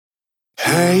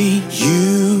Hey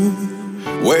you,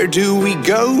 where do we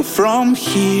go from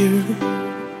here?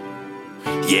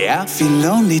 Yeah, I feel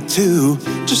lonely too.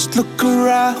 Just look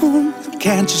around,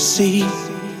 can't you see?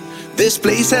 This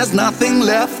place has nothing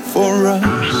left for us.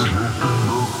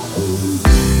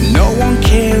 No one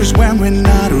cares when we're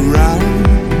not around.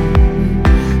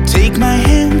 Take my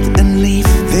hand and leave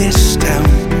this town.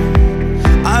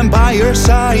 I'm by your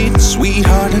side,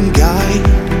 sweetheart and guide.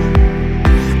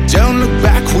 Don't look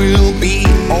back, we'll be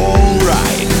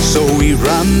alright. So we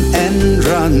run and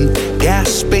run,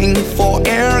 gasping for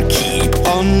air. Keep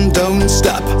on, don't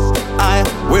stop, I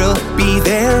will be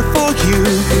there for you.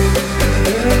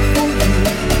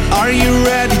 Are you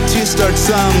ready to start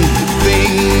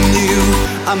something new?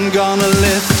 I'm gonna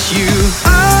lift you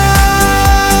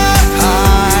up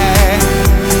high,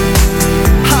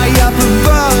 high up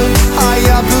above, high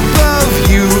up above.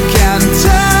 You can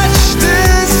touch the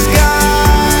sky.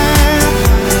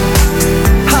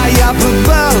 High up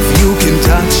above, you can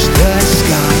touch the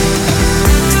sky.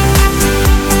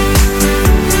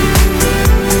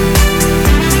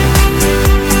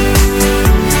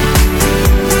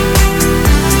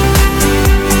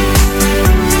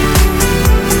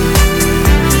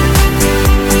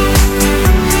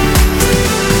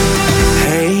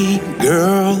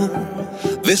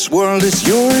 This world is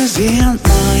yours and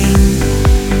mine.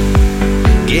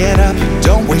 Get up,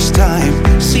 don't waste time.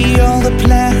 See all the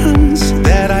plans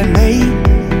that I made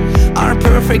are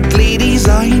perfectly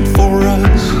designed for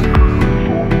us.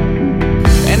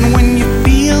 And when you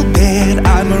feel bad,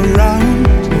 I'm around,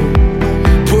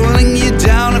 pulling you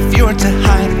down if you're too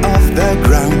high off the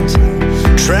ground.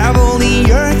 Travel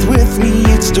the earth with me,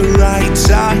 it's the right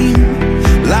time.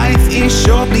 Life is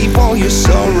short, leave all your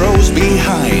sorrows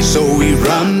behind. So we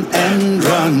run and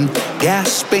run,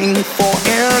 gasping for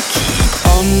air. Keep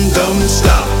on, don't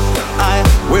stop, I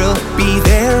will be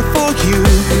there for you.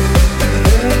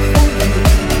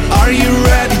 Are you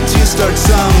ready to start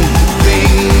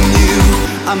something new?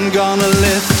 I'm gonna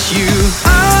lift you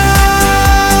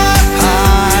up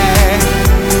high,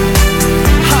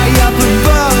 high up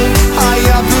above, high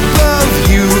up above.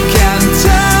 You can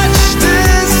touch the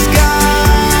sky.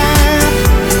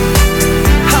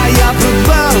 High up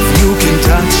above, you can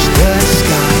touch the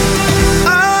sky.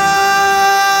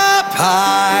 Up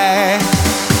high,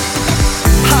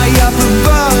 high up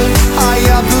above, high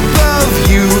up above.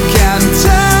 You can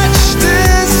touch the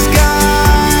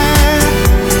sky.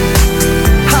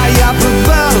 High up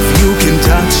above, you can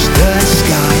touch the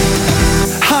sky.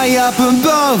 High up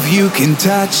above, you can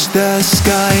touch the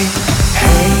sky.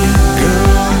 Hey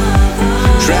girl,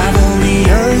 travel the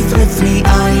earth with me.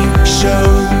 I show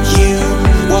you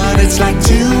what it's like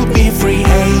to be free.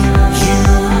 Hey you,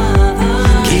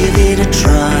 give it a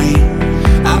try.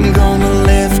 I'm gonna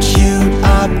lift you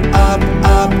up, up,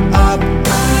 up, up.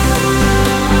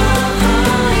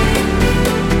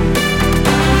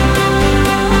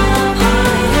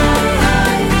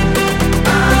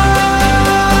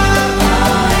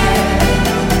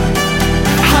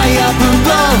 High up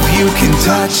above, you can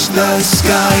touch the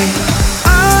sky.